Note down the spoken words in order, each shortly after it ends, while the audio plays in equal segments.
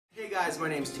Guys, my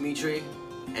name's Dimitri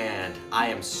and I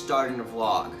am starting a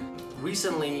vlog.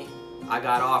 Recently I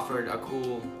got offered a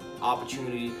cool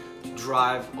opportunity to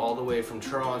drive all the way from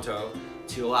Toronto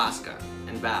to Alaska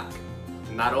and back.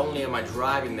 Not only am I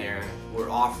driving there, we're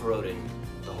off-roading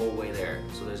the whole way there.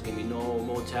 So there's gonna be no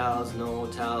motels, no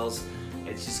hotels.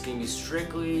 It's just gonna be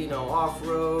strictly,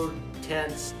 off-road,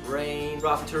 tents, rain,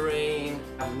 rough terrain.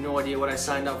 I have no idea what I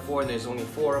signed up for, and there's only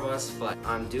 4 of us, but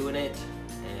I'm doing it.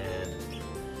 And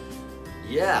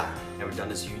yeah, never done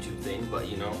this YouTube thing, but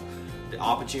the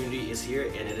opportunity is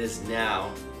here and it is now.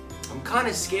 I'm kind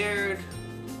of scared,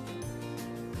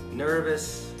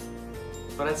 nervous,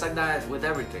 but it's like that with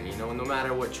everything, no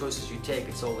matter what choices you take,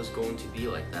 it's always going to be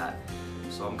like that.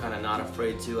 So I'm kind of not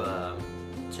afraid to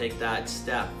take that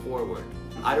step forward.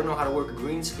 I don't know how to work a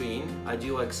green screen. I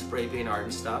do like spray paint art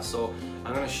and stuff, so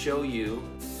I'm gonna show you.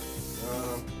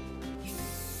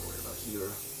 What about here?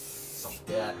 Something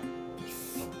like that.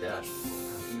 Something like that.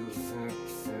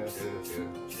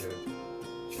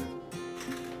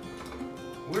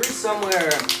 We're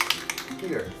somewhere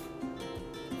here.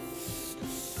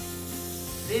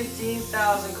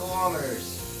 15,000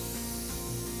 kilometers.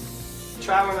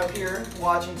 Traveling up here,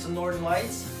 watching some northern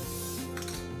lights.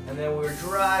 And then we're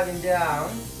driving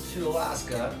down to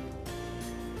Alaska.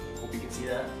 Hope you can see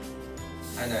that.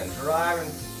 And then driving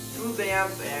through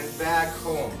Banff and back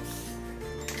home.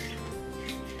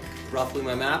 Roughly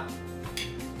my map.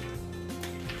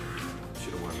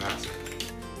 Should have worn a mask.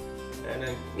 And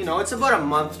then, it's about a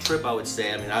month trip, I would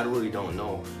say. I mean, I really don't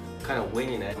know. I'm kind of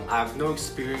winging it. I have no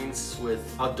experience with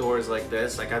outdoors like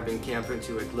this. Like, I've been camping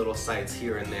to like little sites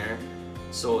here and there.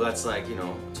 So that's like,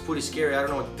 it's pretty scary. I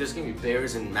don't know, there's gonna be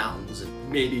bears in mountains and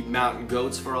maybe mountain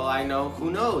goats for all I know.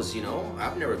 Who knows,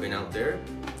 I've never been out there.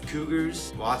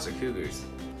 Cougars, lots of cougars.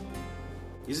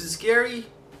 Is it scary?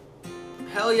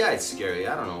 Hell yeah, it's scary.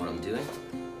 I don't know what I'm doing.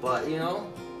 But,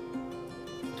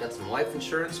 got some life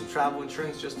insurance, some travel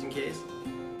insurance just in case.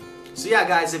 So yeah,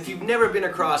 guys, if you've never been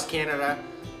across Canada,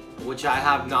 which I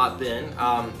have not been,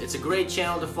 it's a great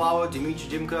channel to follow, Dimitri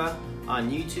Dimka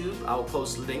on YouTube. I will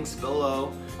post links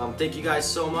below. Thank you guys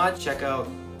so much. Check out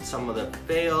some of the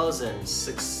fails and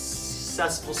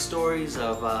successful stories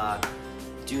of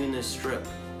doing this trip.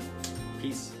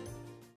 Peace.